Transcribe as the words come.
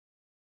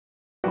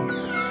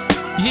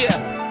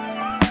Yeah.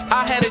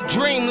 I had a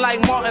dream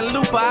like Martin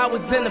Luther. I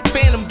was in the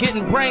phantom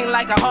getting brain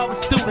like a Harvard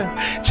student.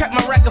 Check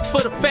my record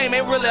for the fame,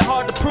 ain't really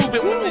hard to prove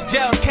it. When the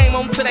jail came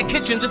home to that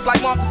kitchen just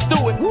like Martha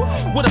Stewart.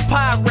 With a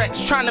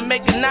Pyrex, trying to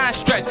make a 9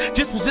 stretch.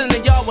 Just was in the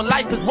yard where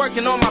life is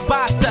working on my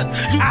biceps.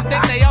 You would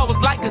think they always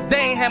like cause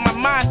they ain't had my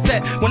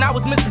mindset. When I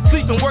was missing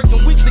sleep and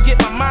working weeks to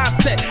get my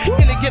mindset.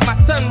 And to get my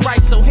son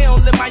right so he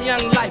don't live my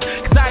young life.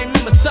 Cause I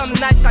remember some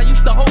nights I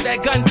used to hold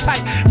that gun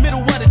tight. Middle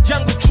of the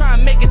jungle trying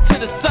to make it to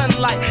the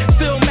sunlight.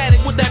 Still mad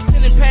with that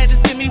pen and pad,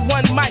 just give me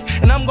one mic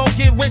and I'm gonna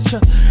get richer.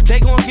 They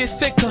gonna get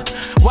sicker.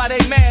 Why they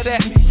mad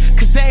at me?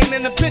 Cause they ain't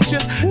in the picture.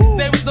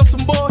 They was on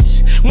some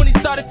bullshit. When he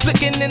started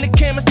flicking and the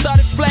camera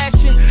started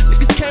flashing,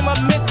 niggas came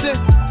up missing.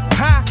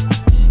 Huh?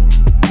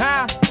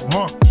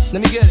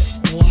 Let me get it.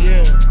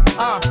 Yeah.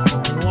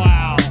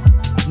 Wow.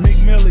 Meek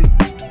Millie.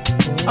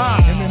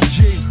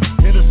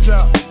 MMG. Hit us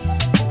up.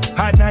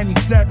 Hot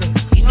 97.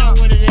 You know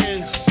what it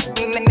is.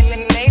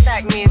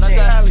 Maybach music.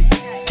 Stalley.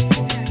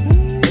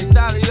 Hey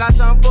Stalley, you got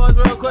something for us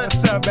real quick?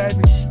 What's up,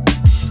 baby?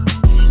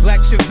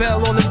 Black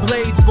Chevelle on the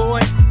blades, boy.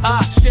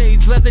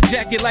 Shades, leather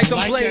jacket like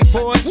I'm Blade,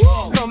 boy.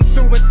 Come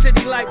through a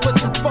city like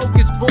what's the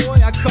focus,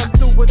 boy? I come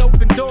through with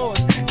open doors.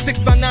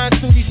 6x9s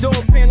through these door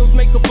panels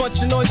make a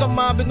bunch of noise. I'm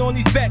mobbing on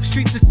these back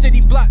streets of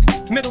city blocks.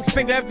 Middle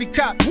finger every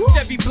cop.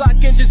 Every block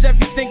engines,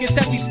 everything is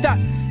heavy stock.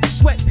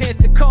 Sweatpants,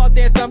 the car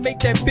dance, I make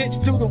that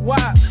bitch do the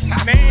wop.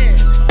 Man,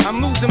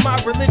 I'm losing my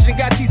religion.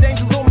 Got these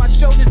angels on my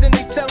shoulders and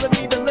they telling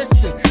me to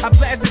listen. I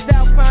blast this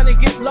Alpine and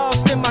get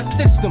lost in my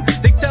system.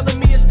 They telling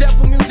me it's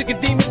devil music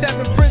and demons have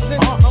in prison.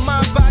 My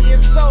mind, body,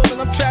 and soul,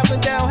 and I'm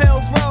traveling down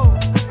Hell's Road.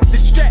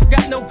 This strap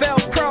got no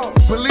Velcro.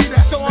 Believe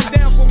that. So I'm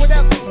down for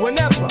whatever,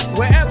 whenever,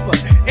 wherever.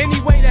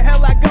 Any way the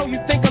hell I go, you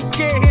think I'm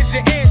scared? Here's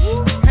your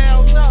answer.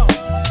 Hell no.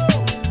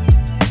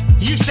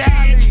 You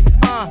said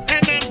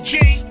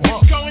MMG,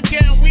 it's going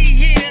down, we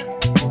here.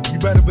 You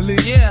better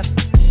believe. Yeah.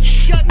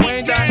 Shut We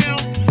it ain't down.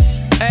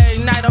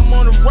 Every night I'm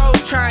on the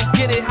road trying to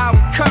get it how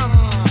it come.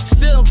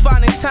 Still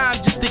finding time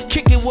just to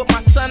kick it with my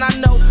son. I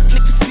know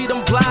niggas see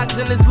them blogs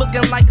and it's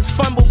looking like it's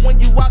fun, but when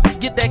you out to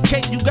get that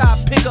cake, you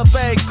gotta pick up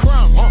every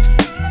crumb.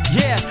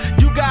 Yeah,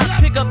 you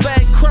gotta pick up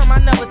every crumb. I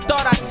never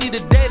thought I'd see the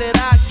day that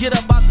I'd get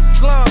up out the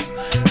slums.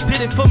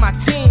 Did it for my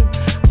team.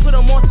 Put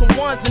them on some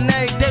ones and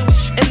every day we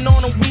shitting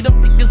on them. We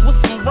them niggas with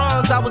some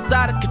runs. I was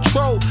out of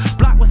control.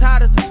 Block was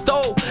hot as a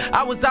stove.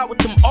 I was out with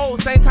them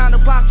old. Same time the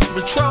box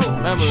was patrol.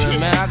 Remember it,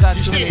 man. I got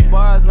too many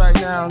bars right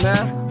now,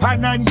 man. Hot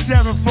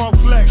 97 Funk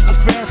Flex. The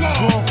fastest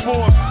growing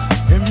force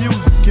in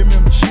music.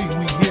 MMG.